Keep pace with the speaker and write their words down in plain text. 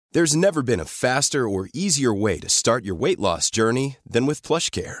There's never been a faster or easier way to start your weight loss journey than with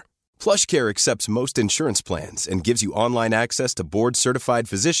PlushCare. PlushCare accepts most insurance plans and gives you online access to board-certified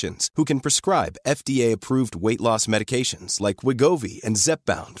physicians who can prescribe FDA-approved weight loss medications like Wegovy and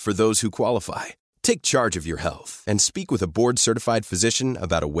Zepbound for those who qualify. Take charge of your health and speak with a board-certified physician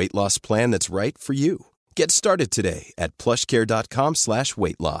about a weight loss plan that's right for you. Get started today at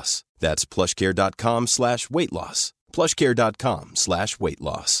plushcare.com/weight-loss. That's plushcare.com/weight-loss.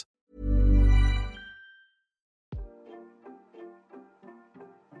 plushcare.com/weight-loss.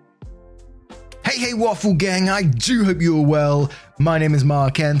 Hey Waffle Gang, I do hope you're well. My name is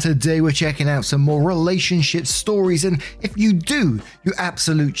Mark and today we're checking out some more relationship stories, and if you do, you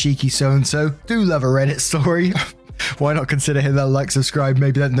absolute cheeky so-and-so, do love a Reddit story, why not consider hitting that like, subscribe,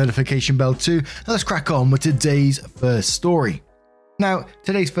 maybe that notification bell too, and let's crack on with today's first story. Now,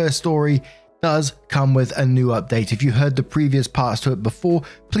 today's first story does come with a new update. If you heard the previous parts to it before,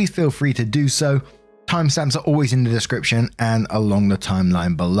 please feel free to do so. Timestamps are always in the description and along the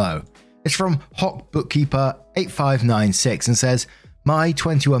timeline below. It's from Hawk Bookkeeper 8596 and says, "My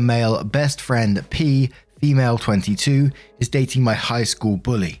 21 male best friend P, female 22, is dating my high school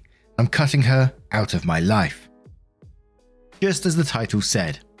bully. I'm cutting her out of my life." Just as the title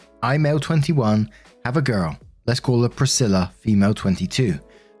said, I, male 21, have a girl, let's call her Priscilla, female 22,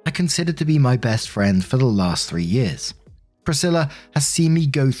 I consider to be my best friend for the last 3 years. Priscilla has seen me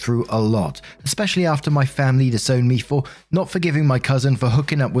go through a lot, especially after my family disowned me for not forgiving my cousin for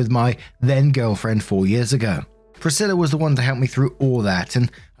hooking up with my then girlfriend 4 years ago. Priscilla was the one to help me through all that,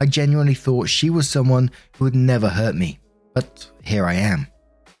 and I genuinely thought she was someone who would never hurt me. But here I am.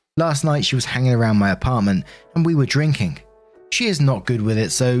 Last night she was hanging around my apartment and we were drinking. She is not good with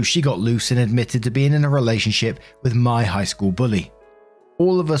it, so she got loose and admitted to being in a relationship with my high school bully.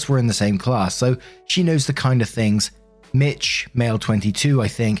 All of us were in the same class, so she knows the kind of things Mitch, male 22, I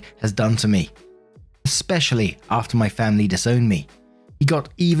think, has done to me. Especially after my family disowned me. He got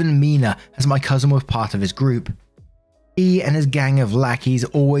even meaner as my cousin was part of his group. He and his gang of lackeys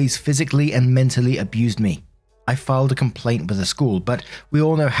always physically and mentally abused me. I filed a complaint with the school, but we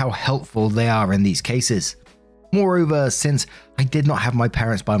all know how helpful they are in these cases. Moreover, since I did not have my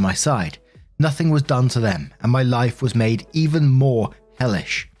parents by my side, nothing was done to them and my life was made even more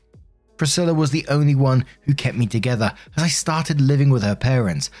hellish. Priscilla was the only one who kept me together as I started living with her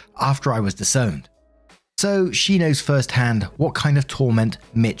parents after I was disowned. So she knows firsthand what kind of torment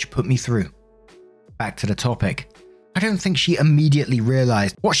Mitch put me through. Back to the topic. I don't think she immediately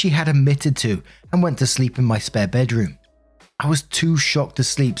realized what she had admitted to and went to sleep in my spare bedroom. I was too shocked to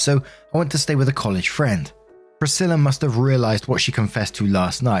sleep, so I went to stay with a college friend. Priscilla must have realized what she confessed to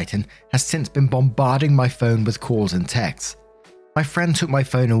last night and has since been bombarding my phone with calls and texts. My friend took my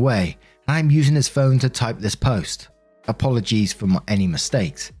phone away, and I'm using his phone to type this post. Apologies for any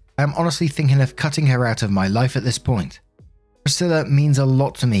mistakes. I'm honestly thinking of cutting her out of my life at this point. Priscilla means a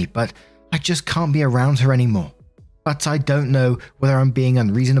lot to me, but I just can't be around her anymore. But I don't know whether I'm being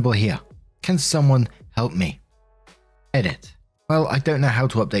unreasonable here. Can someone help me? Edit. Well, I don't know how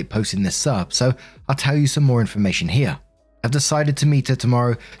to update posts in this sub, so I'll tell you some more information here. I've decided to meet her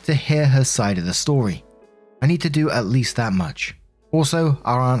tomorrow to hear her side of the story. I need to do at least that much. Also,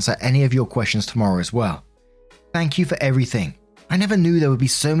 I'll answer any of your questions tomorrow as well. Thank you for everything. I never knew there would be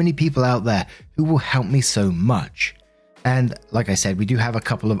so many people out there who will help me so much. And like I said, we do have a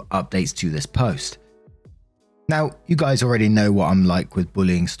couple of updates to this post. Now, you guys already know what I'm like with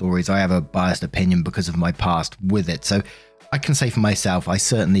bullying stories. I have a biased opinion because of my past with it, so I can say for myself, I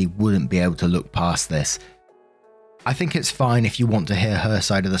certainly wouldn't be able to look past this. I think it's fine if you want to hear her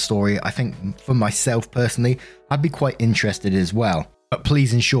side of the story. I think for myself personally, I'd be quite interested as well. But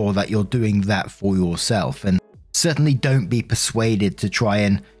please ensure that you're doing that for yourself, and certainly don't be persuaded to try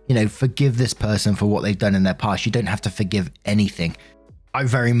and, forgive this person for what they've done in their past. You don't have to forgive anything. I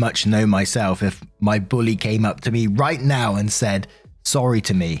very much know myself, if my bully came up to me right now and said sorry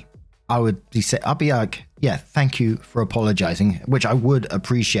to me, I'd be like, yeah, thank you for apologizing, which I would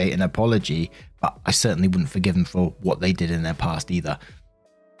appreciate an apology, but I certainly wouldn't forgive them for what they did in their past either.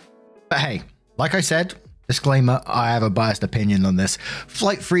 But hey, like I said, disclaimer, I have a biased opinion on this.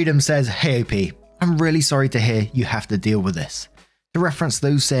 Flight Freedom says, "Hey OP, I'm really sorry to hear you have to deal with this." To reference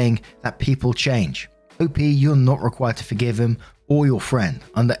those saying that people change. OP, you're not required to forgive him or your friend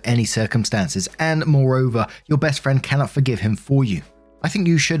under any circumstances, and moreover, your best friend cannot forgive him for you. I think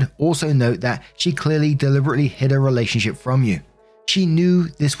you should also note that she clearly deliberately hid her relationship from you. She knew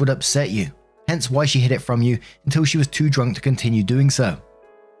this would upset you, hence why she hid it from you until she was too drunk to continue doing so.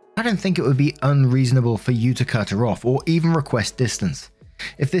 I don't think it would be unreasonable for you to cut her off or even request distance.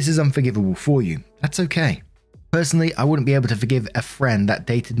 If this is unforgivable for you, that's okay. Personally, I wouldn't be able to forgive a friend that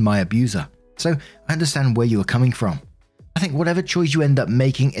dated my abuser, so I understand where you are coming from. I think whatever choice you end up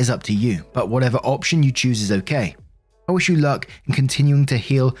making is up to you, but whatever option you choose is okay. I wish you luck in continuing to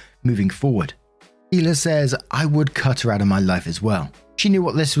heal moving forward. Hila says, I would cut her out of my life as well. She knew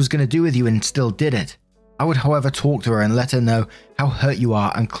what this was going to do with you and still did it. I would, however, talk to her and let her know how hurt you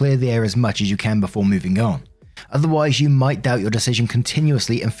are and clear the air as much as you can before moving on. Otherwise, you might doubt your decision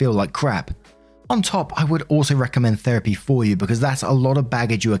continuously and feel like crap. On top, I would also recommend therapy for you because that's a lot of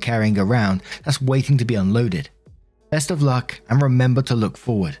baggage you are carrying around that's waiting to be unloaded. Best of luck and remember to look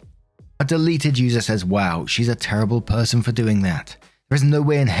forward. A deleted user says, wow, she's a terrible person for doing that. There is no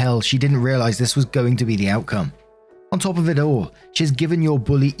way in hell she didn't realize this was going to be the outcome. On top of it all, she has given your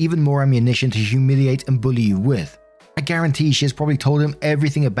bully even more ammunition to humiliate and bully you with. I guarantee she has probably told him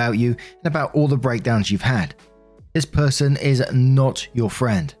everything about you and about all the breakdowns you've had. This person is not your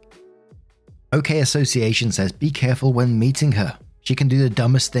friend. OK Association says, be careful when meeting her. She can do the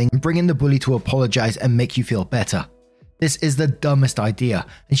dumbest thing and bring in the bully to apologize and make you feel better. This is the dumbest idea,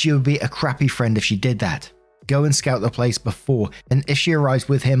 and she would be a crappy friend if she did that. Go and scout the place before, and if she arrives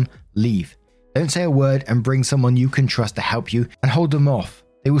with him, leave. Don't say a word and bring someone you can trust to help you and hold them off.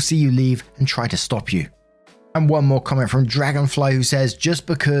 They will see you leave and try to stop you. And one more comment from Dragonfly who says, just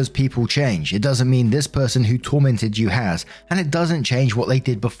because people change, it doesn't mean this person who tormented you has, and it doesn't change what they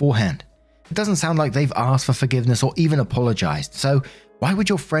did beforehand. It doesn't sound like they've asked for forgiveness or even apologized, so why would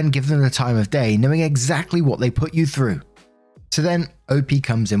your friend give them the time of day knowing exactly what they put you through? So then OP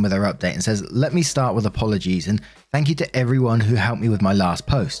comes in with her update and says, let me start with apologies and thank you to everyone who helped me with my last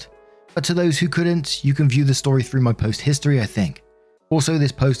post. But to those who couldn't, you can view the story through my post history, I think. Also,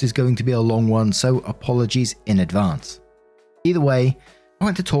 this post is going to be a long one, so apologies in advance. Either way, I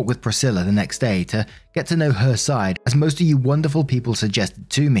went to talk with Priscilla the next day to get to know her side, as most of you wonderful people suggested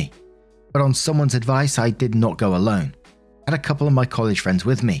to me. But on someone's advice, I did not go alone. I had a couple of my college friends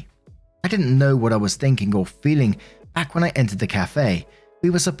with me. I didn't know what I was thinking or feeling back when I entered the cafe we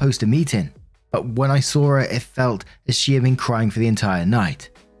were supposed to meet in, but when I saw her, it felt as she had been crying for the entire night.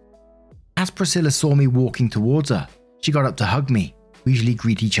 As Priscilla saw me walking towards her, she got up to hug me. We usually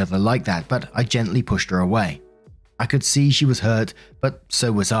greet each other like that, but I gently pushed her away. I could see she was hurt, but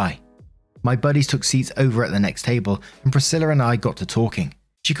so was I. My buddies took seats over at the next table, and Priscilla and I got to talking.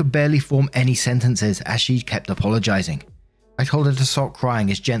 She could barely form any sentences as she kept apologizing. I told her to stop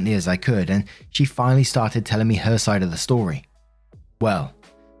crying as gently as I could, and she finally started telling me her side of the story. Well,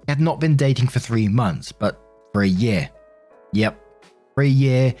 we had not been dating for 3 months, but for a year. Yep, for a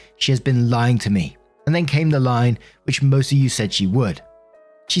year she has been lying to me. And then came the line which most of you said she would.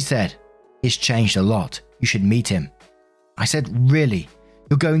 She said, he's changed a lot, you should meet him. I said, really?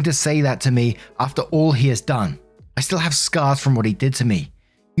 You're going to say that to me after all he has done? I still have scars from what he did to me.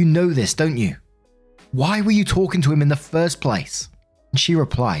 You know this, don't you? Why were you talking to him in the first place? And she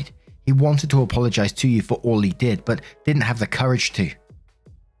replied, he wanted to apologize to you for all he did, but didn't have the courage to.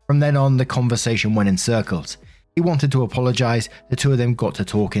 From then on, the conversation went in circles. He wanted to apologize, the two of them got to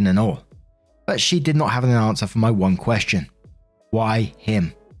talking and all. But she did not have an answer for my one question. Why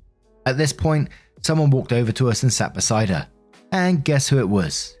him? At this point, someone walked over to us and sat beside her. And guess who it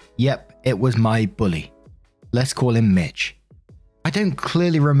was? Yep, it was my bully. Let's call him Mitch. I don't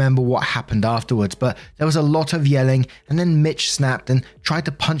clearly remember what happened afterwards, but there was a lot of yelling, and then Mitch snapped and tried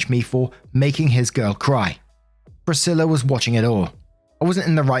to punch me for making his girl cry. Priscilla was watching it all. I wasn't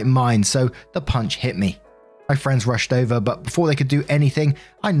in the right mind, so the punch hit me. My friends rushed over, but before they could do anything,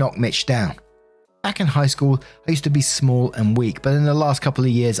 I knocked Mitch down. Back in high school, I used to be small and weak, but in the last couple of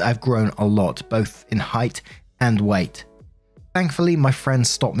years, I've grown a lot, both in height and weight. Thankfully, my friends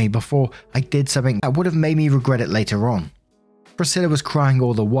stopped me before I did something that would have made me regret it later on. Priscilla was crying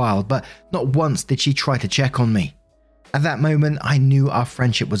all the while, but not once did she try to check on me. At that moment, I knew our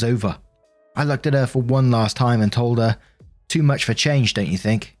friendship was over. I looked at her for one last time and told her, too much for change, don't you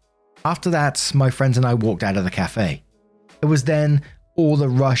think? After that, my friends and I walked out of the cafe. It was then all the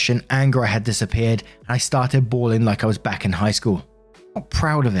rush and anger I had disappeared, and I started bawling like I was back in high school. Not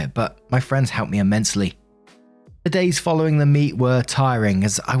proud of it, but my friends helped me immensely. The days following the meet were tiring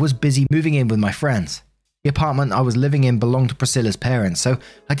as I was busy moving in with my friends. The apartment I was living in belonged to Priscilla's parents, so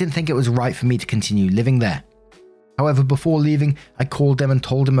I didn't think it was right for me to continue living there. However, before leaving, I called them and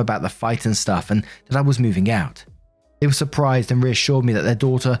told them about the fight and stuff and that I was moving out. They were surprised and reassured me that their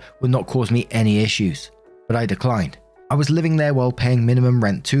daughter would not cause me any issues, but I declined. I was living there while paying minimum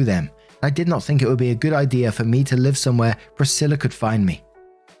rent to them. I did not think it would be a good idea for me to live somewhere Priscilla could find me.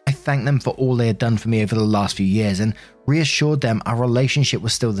 I thanked them for all they had done for me over the last few years and reassured them our relationship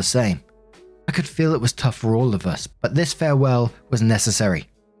was still the same. I could feel it was tough for all of us, but this farewell was necessary.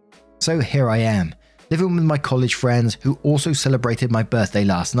 So here I am, living with my college friends who also celebrated my birthday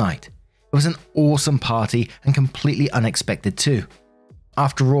last night. It was an awesome party and completely unexpected too.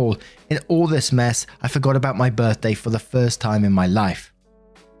 After all, in all this mess, I forgot about my birthday for the first time in my life.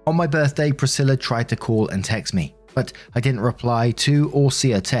 On my birthday, Priscilla tried to call and text me, but I didn't reply to or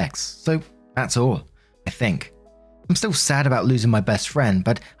see her text, so that's all, I think. I'm still sad about losing my best friend,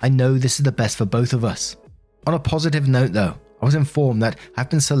 but I know this is the best for both of us. On a positive note though, I was informed that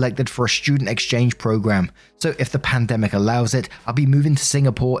I've been selected for a student exchange program, so if the pandemic allows it, I'll be moving to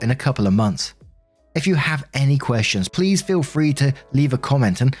Singapore in a couple of months. If you have any questions, please feel free to leave a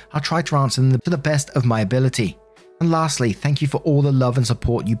comment and I'll try to answer them to the best of my ability. And lastly, thank you for all the love and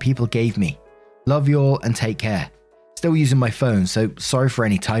support you people gave me. Love you all and take care. Still using my phone, so sorry for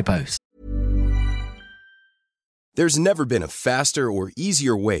any typos. There's never been a faster or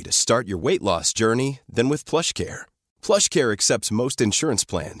easier way to start your weight loss journey than with PlushCare. PlushCare accepts most insurance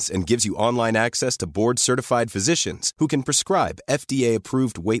plans and gives you online access to board-certified physicians who can prescribe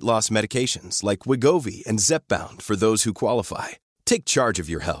FDA-approved weight loss medications like Wegovy and Zepbound for those who qualify. Take charge of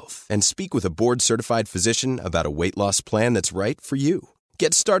your health and speak with a board-certified physician about a weight loss plan that's right for you.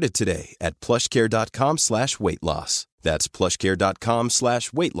 Get started today at plushcare.com/weightloss. That's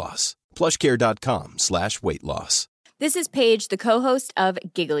plushcare.com/weightloss. plushcare.com/weightloss. This is Paige, the co-host of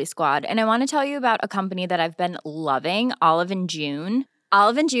Giggly Squad, and I want to tell you about a company that I've been loving, Olive & June.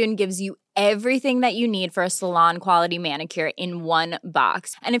 Olive & June gives you everything that you need for a salon-quality manicure in one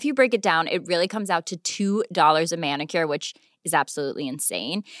box. And if you break it down, it really comes out to $2 a manicure, which is absolutely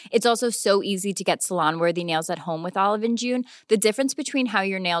insane. It's also so easy to get salon-worthy nails at home with Olive & June. The difference between how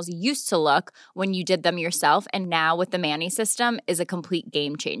your nails used to look when you did them yourself and now with the Mani system is a complete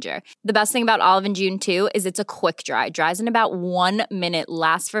game changer. The best thing about Olive & June too is it's a quick dry. Dries in about 1 minute,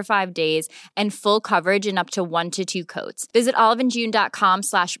 lasts for 5 days, and full coverage in up to 1 to 2 coats. Visit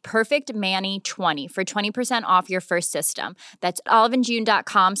oliveandjune.com/perfectmani20 for 20% off your first system. That's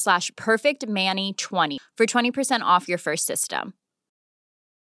oliveandjune.com/perfectmani20 for 20% off your first system.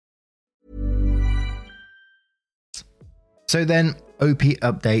 So then OP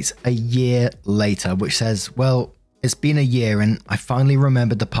updates a year later, which says, well, it's been a year and I finally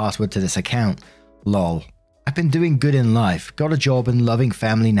remembered the password to this account. Lol. I've been doing good in life, got a job and loving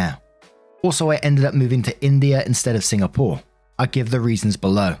family now. Also, I ended up moving to India instead of Singapore. I'll give the reasons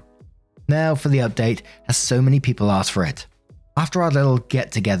below. Now for the update, as so many people asked for it. After our little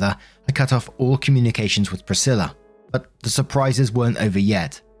get together, I cut off all communications with Priscilla. But the surprises weren't over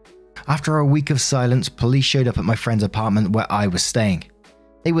yet. After a week of silence, police showed up at my friend's apartment where I was staying.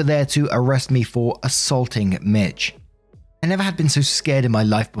 They were there to arrest me for assaulting Mitch. I never had been so scared in my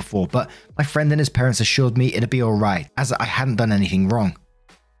life before, but my friend and his parents assured me it'd be alright, as I hadn't done anything wrong.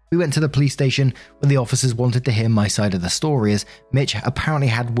 We went to the police station where the officers wanted to hear my side of the story, as Mitch apparently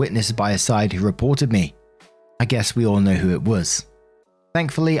had witnesses by his side who reported me. I guess we all know who it was.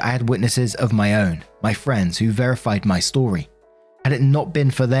 Thankfully, I had witnesses of my own, my friends who verified my story. Had it not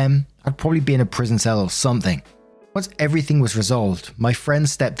been for them, I'd probably be in a prison cell or something. Once everything was resolved, my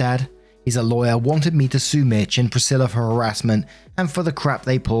friend's stepdad, he's a lawyer, wanted me to sue Mitch and Priscilla for harassment and for the crap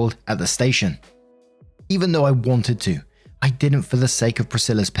they pulled at the station. Even though I wanted to, I didn't for the sake of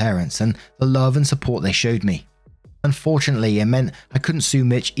Priscilla's parents and the love and support they showed me. Unfortunately, it meant I couldn't sue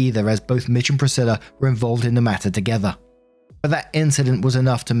Mitch either, as both Mitch and Priscilla were involved in the matter together. But that incident was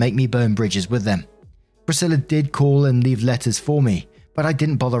enough to make me burn bridges with them. Priscilla did call and leave letters for me, but I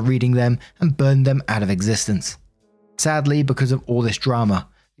didn't bother reading them and burned them out of existence. Sadly, because of all this drama,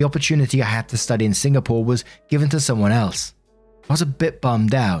 the opportunity I had to study in Singapore was given to someone else. I was a bit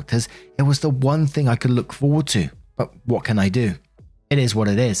bummed out, as it was the one thing I could look forward to, but what can I do? It is what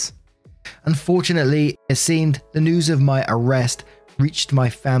it is. Unfortunately, it seemed the news of my arrest reached my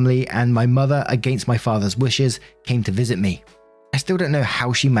family, and my mother, against my father's wishes, came to visit me. I still don't know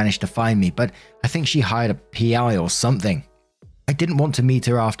how she managed to find me, but I think she hired a PI or something. I didn't want to meet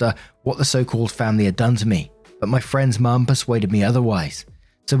her after what the so-called family had done to me, but my friend's mum persuaded me otherwise.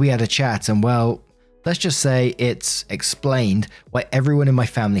 So we had a chat and, well, let's just say it's explained why everyone in my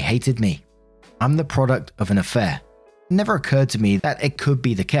family hated me. I'm the product of an affair. It never occurred to me that it could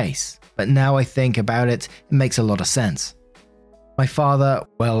be the case, but now I think about it, it makes a lot of sense. My father,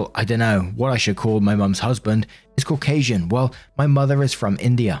 well, I don't know what I should call my mum's husband, is Caucasian, while my mother is from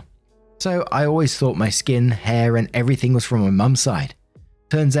India. So I always thought my skin, hair and everything was from my mum's side.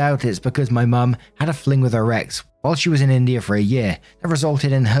 Turns out it's because my mum had a fling with her ex while she was in India for a year that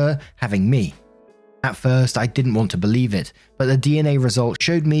resulted in her having me. At first I didn't want to believe it, but the DNA result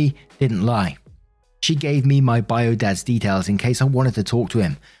showed me didn't lie. She gave me my bio dad's details in case I wanted to talk to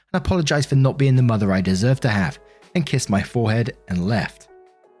him, and apologized for not being the mother I deserved to have, and kissed my forehead and left.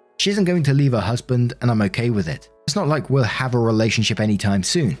 She isn't going to leave her husband, and I'm okay with it. It's not like we'll have a relationship anytime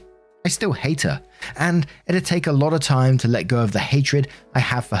soon. I still hate her, and it'd take a lot of time to let go of the hatred I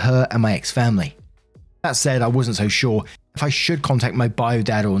have for her and my ex-family. That said, I wasn't so sure if I should contact my bio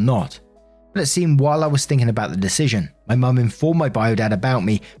dad or not. But it seemed while I was thinking about the decision, my mum informed my bio dad about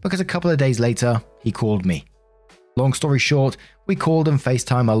me because a couple of days later, he called me. Long story short, we called and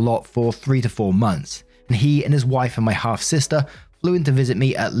FaceTime a lot for 3 to 4 months, and he and his wife and my half-sister flew in to visit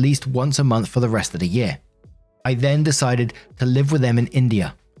me at least once a month for the rest of the year. I then decided to live with them in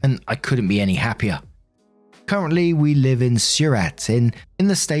India, and I couldn't be any happier. Currently, we live in Surat, in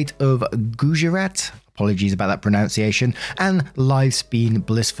the state of Gujarat, apologies about that pronunciation, and life's been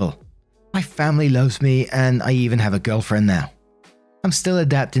blissful. My family loves me, and I even have a girlfriend now. I'm still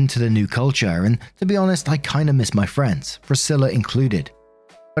adapting to the new culture, and to be honest, I kinda miss my friends, Priscilla included.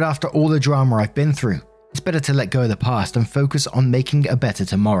 But after all the drama I've been through, it's better to let go of the past and focus on making a better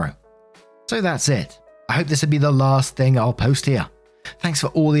tomorrow. So that's it. I hope this will be the last thing I'll post here. Thanks for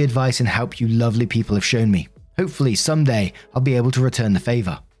all the advice and help you lovely people have shown me. Hopefully someday I'll be able to return the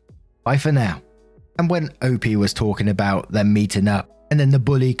favor. Bye for now. And when Opie was talking about them meeting up, and then the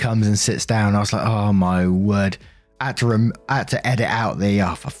bully comes and sits down, I was like, oh my word. I had to edit out the,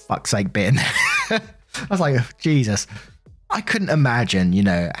 oh for fuck's sake bit. I was like, Jesus. I couldn't imagine,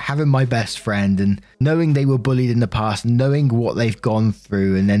 having my best friend and knowing they were bullied in the past, knowing what they've gone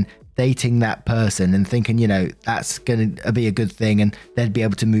through, and then dating that person and thinking, that's going to be a good thing and they'd be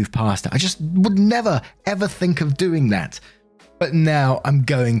able to move past it. I just would never, ever think of doing that. But now I'm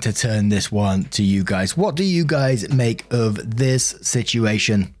going to turn this one to you guys. What do you guys make of this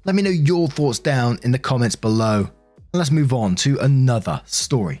situation? Let me know your thoughts down in the comments below. And let's move on to another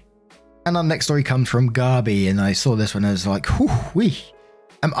story. And our next story comes from Garby, and I saw this one and I was like, whoo-wee.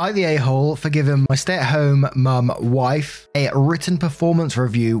 Am I the a-hole for giving my stay-at-home mum wife a written performance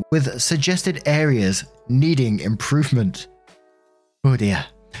review with suggested areas needing improvement? Oh dear.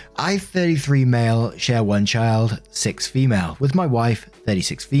 I, 33 male, share one child, 6 female, with my wife,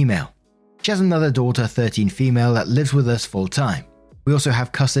 36 female. She has another daughter, 13 female, that lives with us full-time. We also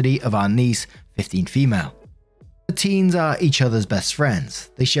have custody of our niece, 15 female. The teens are each other's best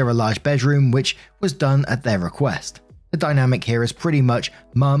friends. They share a large bedroom, which was done at their request. The dynamic here is pretty much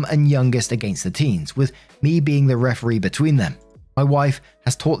mum and youngest against the teens, with me being the referee between them. My wife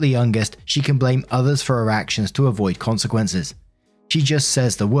has taught the youngest she can blame others for her actions to avoid consequences. She just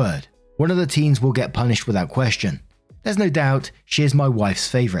says the word. One of the teens will get punished without question. There's no doubt she is my wife's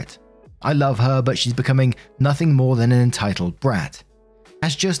favorite. I love her, but she's becoming nothing more than an entitled brat.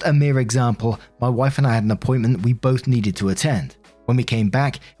 As just a mere example, my wife and I had an appointment we both needed to attend. When we came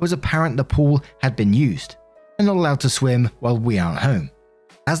back, it was apparent the pool had been used. They're not allowed to swim while we aren't home.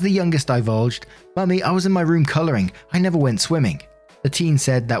 As the youngest divulged, "Mummy, I was in my room colouring. I never went swimming." The teen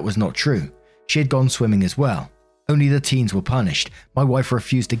said that was not true. She had gone swimming as well. Only the teens were punished. My wife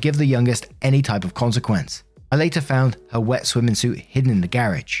refused to give the youngest any type of consequence. I later found her wet swimming suit hidden in the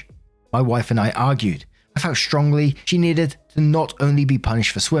garage. My wife and I argued. I felt strongly she needed to not only be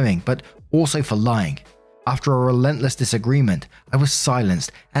punished for swimming, but also for lying. After a relentless disagreement, I was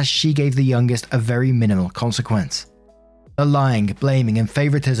silenced as she gave the youngest a very minimal consequence. The lying, blaming, and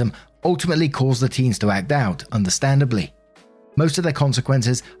favoritism ultimately caused the teens to act out, understandably. Most of their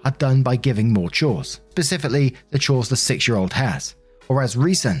consequences are done by giving more chores, specifically the chores the 6-year-old has, or as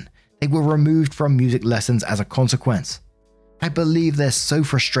recent, they were removed from music lessons as a consequence. I believe they're so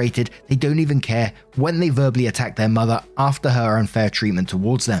frustrated they don't even care when they verbally attack their mother after her unfair treatment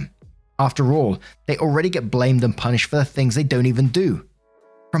towards them. After all, they already get blamed and punished for the things they don't even do.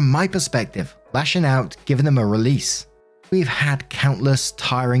 From my perspective, lashing out, giving them a release. We've had countless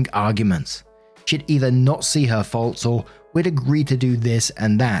tiring arguments. She'd either not see her faults or we'd agree to do this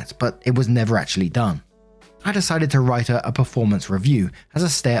and that, but it was never actually done. I decided to write her a performance review as a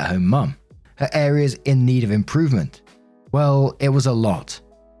stay-at-home mum. Her areas in need of improvement. Well, it was a lot.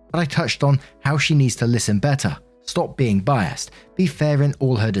 But I touched on how she needs to listen better, stop being biased, be fair in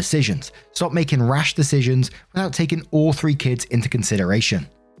all her decisions, stop making rash decisions without taking all 3 kids into consideration.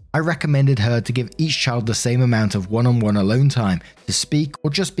 I recommended her to give each child the same amount of one-on-one alone time to speak or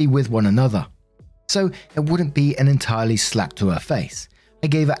just be with one another. So it wouldn't be an entirely slap to her face. I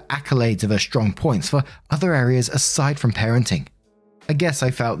gave her accolades of her strong points for other areas aside from parenting. I guess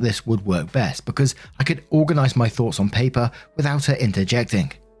I felt this would work best because I could organize my thoughts on paper without her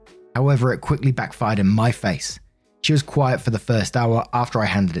interjecting. However, it quickly backfired in my face. She was quiet for the first hour after I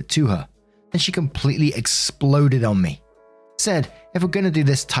handed it to her. Then she completely exploded on me. Said if we're going to do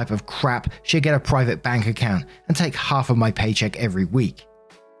this type of crap, she'd get a private bank account and take half of my paycheck every week.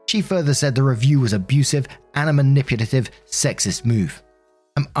 She further said the review was abusive and a manipulative, sexist move.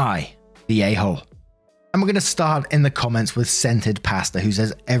 Am I the a-hole? And we're going to start in the comments with Scented Pasta, who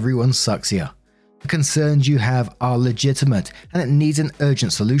says everyone sucks here. The concerns you have are legitimate and it needs an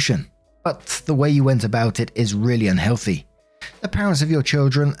urgent solution. But the way you went about it is really unhealthy. The parents of your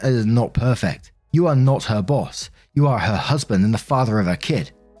children are not perfect. You are not her boss. You are her husband and the father of her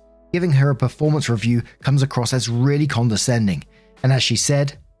kid. Giving her a performance review comes across as really condescending, and as she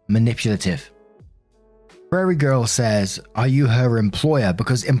said, manipulative. Prairie Girl says, are you her employer?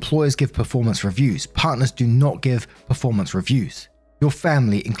 Because employers give performance reviews. Partners do not give performance reviews. Your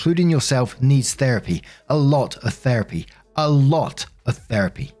family, including yourself, needs therapy. A lot of therapy. A lot of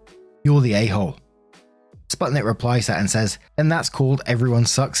therapy. You're the a-hole. Sputnik replies to that and says, and that's called everyone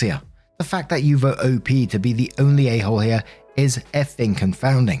sucks here. The fact that you vote OP to be the only a-hole here is effing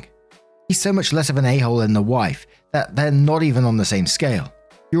confounding. He's so much less of an a-hole than the wife that they're not even on the same scale.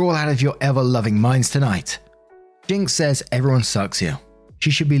 You're all out of your ever-loving minds tonight. Jinx says everyone sucks here.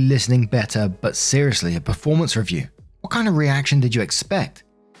 She should be listening better, but seriously, a performance review. What kind of reaction did you expect?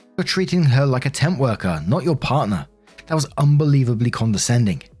 You're treating her like a temp worker, not your partner. That was unbelievably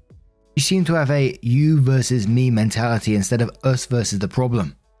condescending. You seem to have a you versus me mentality instead of us versus the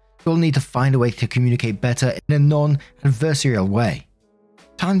problem. You'll need to find a way to communicate better in a non-adversarial way.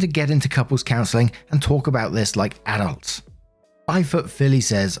 Time to get into couples counseling and talk about this like adults. 5 Foot Philly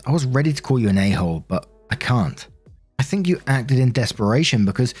says, I was ready to call you an a-hole, but I can't. I think you acted in desperation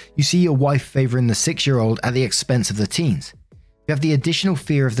because you see your wife favoring the 6-year-old at the expense of the teens. You have the additional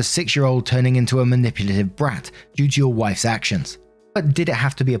fear of the 6-year-old turning into a manipulative brat due to your wife's actions. But did it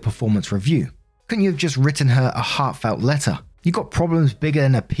have to be a performance review? Couldn't you have just written her a heartfelt letter? You got problems bigger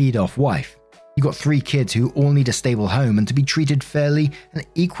than a peed-off wife. You got 3 kids who all need a stable home and to be treated fairly and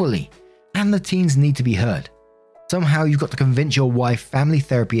equally. And the teens need to be heard. Somehow you've got to convince your wife family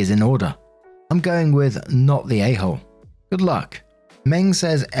therapy is in order. I'm going with not the a-hole. Good luck. Meng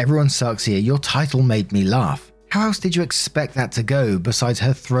says everyone sucks here. Your title made me laugh. How else did you expect that to go besides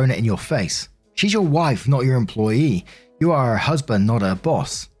her throwing it in your face? She's your wife, not your employee. You are her husband, not her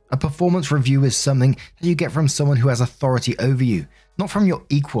boss. A performance review is something that you get from someone who has authority over you, not from your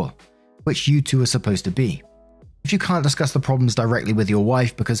equal, which you two are supposed to be. If you can't discuss the problems directly with your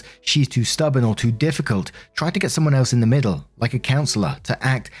wife because she's too stubborn or too difficult, try to get someone else in the middle, like a counselor, to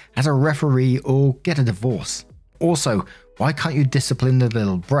act as a referee or get a divorce. Also, why can't you discipline the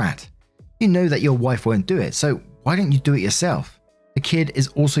little brat? You know that your wife won't do it, so why don't you do it yourself? The kid is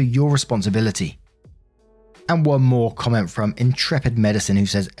also your responsibility. And one more comment from Intrepid Medicine, who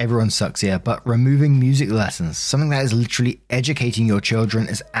says everyone sucks here, but removing music lessons, something that is literally educating your children,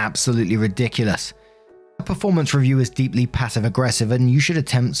 is absolutely ridiculous. A performance review is deeply passive-aggressive and you should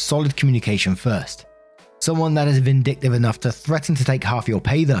attempt solid communication first. Someone that is vindictive enough to threaten to take half your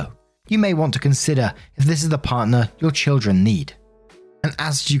pay though. You may want to consider if this is the partner your children need. And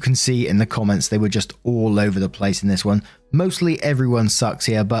as you can see in the comments, they were just all over the place in this one. Mostly everyone sucks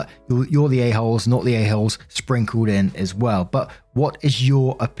here, but you're the a-holes, not the a-holes, sprinkled in as well. But what is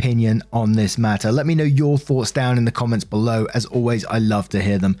your opinion on this matter? Let me know your thoughts down in the comments below. As always, I love to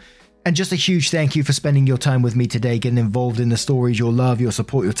hear them. And just a huge thank you for spending your time with me today, getting involved in the stories. Your love, your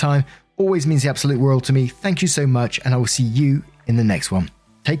support, your time always means the absolute world to me. Thank you so much, and I will see you in the next one.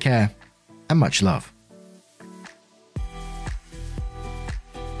 Take care, and much love.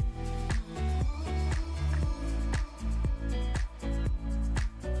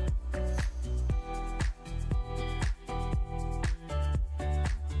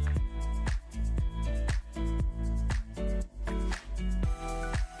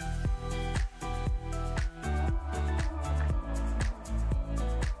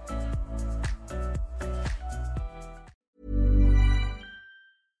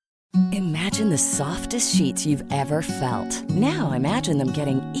 Imagine the softest sheets you've ever felt. Now imagine them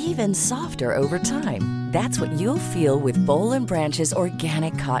getting even softer over time. That's what you'll feel with Boll & Branch's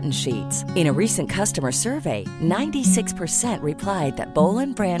organic cotton sheets. In a recent customer survey, 96% replied that Boll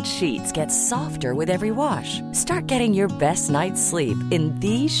 & Branch sheets get softer with every wash. Start getting your best night's sleep in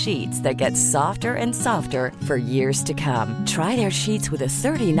these sheets that get softer and softer for years to come. Try their sheets with a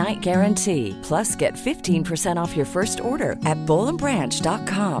 30-night guarantee. Plus, get 15% off your first order at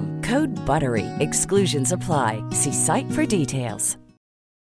bollandbranch.com. Code BUTTERY. Exclusions apply. See site for details.